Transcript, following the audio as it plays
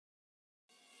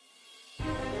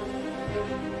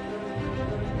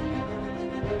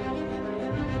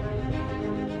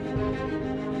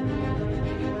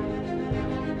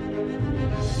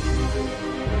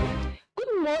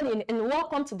Good morning and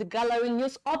welcome to the Gallery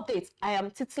News Update. I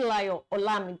am Titilayo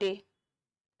Olamide.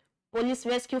 Police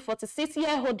rescue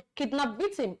 46-year-old kidnapped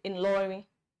victim in Lorry.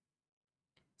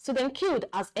 Student killed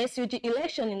as SUG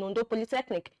election in Ondo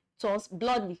Polytechnic turns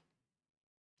bloody.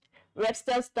 Rep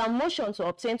steps down motion to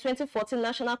obtain 2014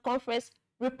 National Conference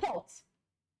report.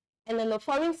 And in the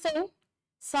foreign scene,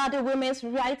 Saudi women's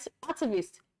rights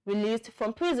activist released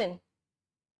from prison.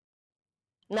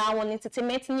 Now on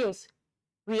entertainment news,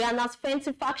 Rihanna's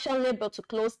Fenty faction label to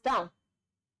close down.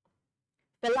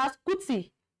 Fela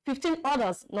Kuti, 15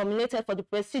 others nominated for the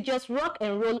prestigious Rock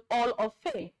and Roll Hall of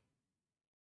Fame.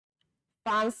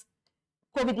 Fans,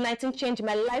 COVID-19 changed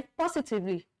my life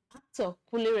positively. Actor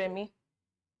Kule Remi.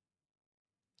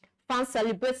 Fans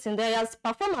celebrate Cinderella's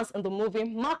performance in the movie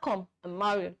Malcolm and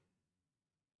Mario.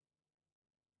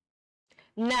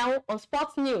 Now on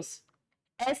sports news,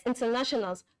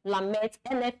 ex-internationals lament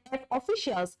NFF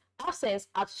officials' absence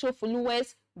at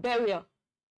Sofuluwe's burial.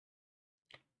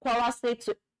 Kwara State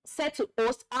set to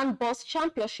host handball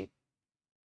championship.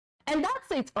 And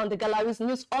that's it on the Gallery's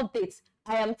news updates.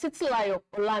 I am Titilayo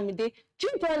Olamide.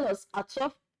 Join us at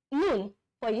 12 noon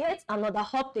for yet another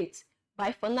update.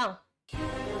 Bye for now.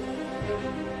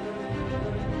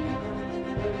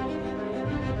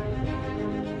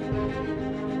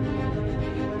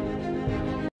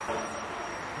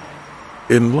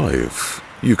 In life,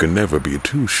 you can never be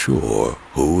too sure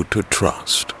who to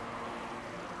trust.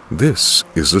 This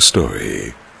is the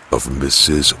story of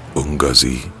Mrs.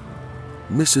 Ungazi.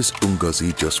 Mrs.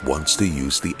 Ungazi just wants to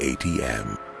use the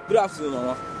ATM. Good afternoon,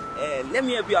 Mama. Let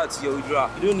me help you out to your withdrawal.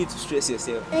 You don't need to stress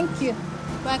yourself. Thank you,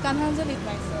 but I can handle it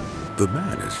myself. The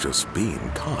man is just being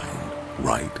kind,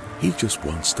 right? He just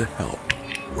wants to help,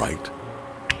 right?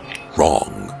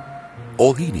 Wrong.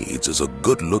 All he needs is a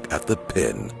good look at the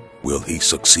pin. Will he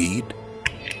succeed?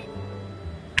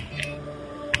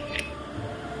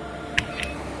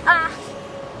 I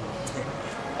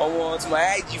want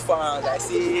my IG fans. I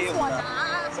say,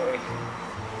 sorry.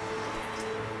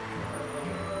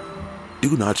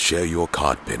 Do not share your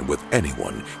card PIN with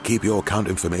anyone. Keep your account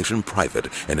information private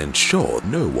and ensure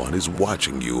no one is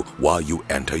watching you while you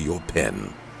enter your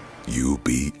PIN.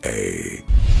 UBA,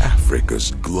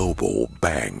 Africa's global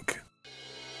bank.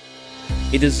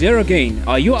 It is here again.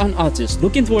 Are you an artist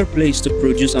looking for a place to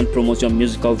produce and promote your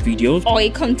musical videos? Or a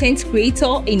content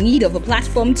creator in need of a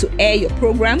platform to air your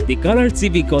program? The Gallery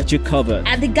TV got you covered.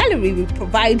 At the Gallery, we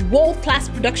provide world-class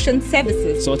production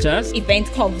services such as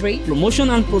event coverage, promotion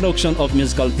and production of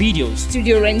musical videos,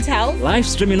 studio rental, live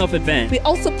streaming of events. We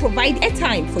also provide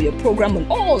airtime for your program on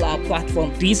all our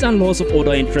platforms. These and lots of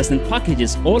other interesting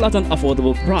packages, all at an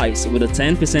affordable price with a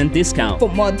 10% discount. For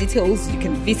more details, you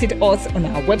can visit us on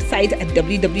our website at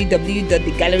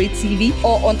www.thegallerytv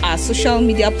or on our social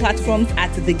media platforms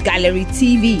at The Gallery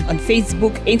TV on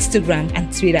Facebook, Instagram,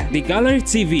 and Twitter. The Gallery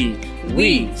TV,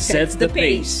 we set the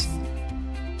pace.